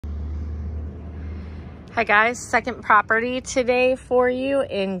Hi guys, second property today for you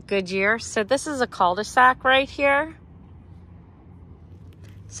in Goodyear. So this is a cul-de-sac right here.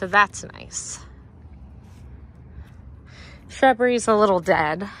 So that's nice. Shrubbery's a little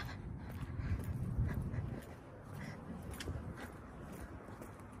dead.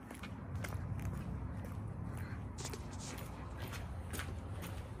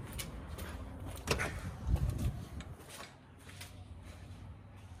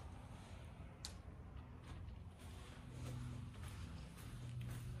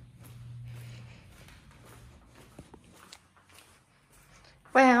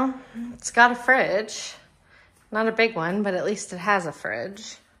 Well, it's got a fridge. Not a big one, but at least it has a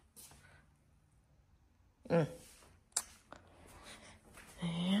fridge. And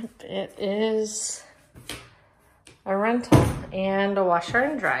it is a rental and a washer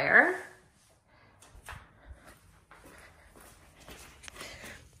and dryer.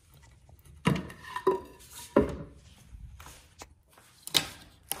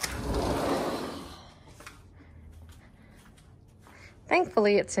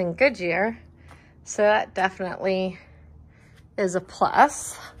 Thankfully, it's in Goodyear, so that definitely is a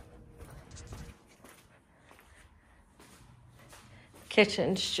plus.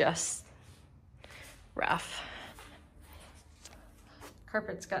 Kitchen's just rough.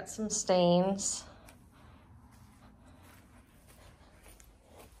 Carpet's got some stains.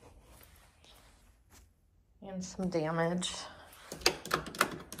 And some damage.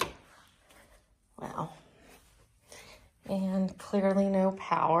 Wow. And clearly no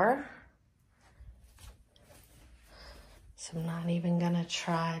power. So I'm not even gonna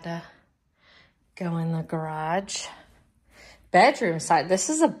try to go in the garage. Bedroom side, this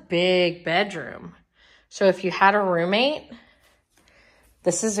is a big bedroom. So if you had a roommate,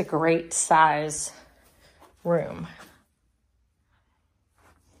 this is a great size room.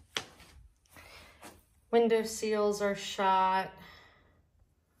 Window seals are shot.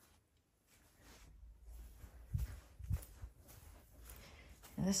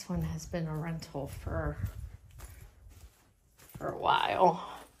 This one has been a rental for a while.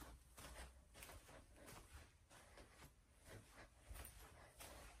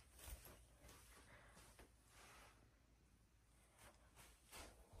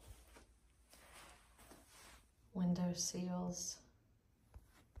 Window seals.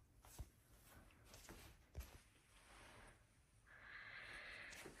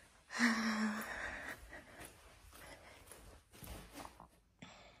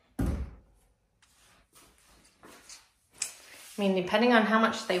 I mean, depending on how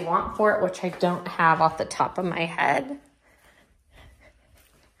much they want for it, which I don't have off the top of my head,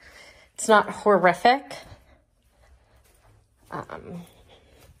 it's not horrific.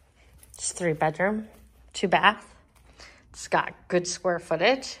 It's 3-bedroom, 2-bath. It's got good square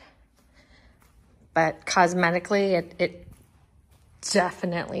footage, but cosmetically, it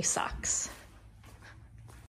definitely sucks.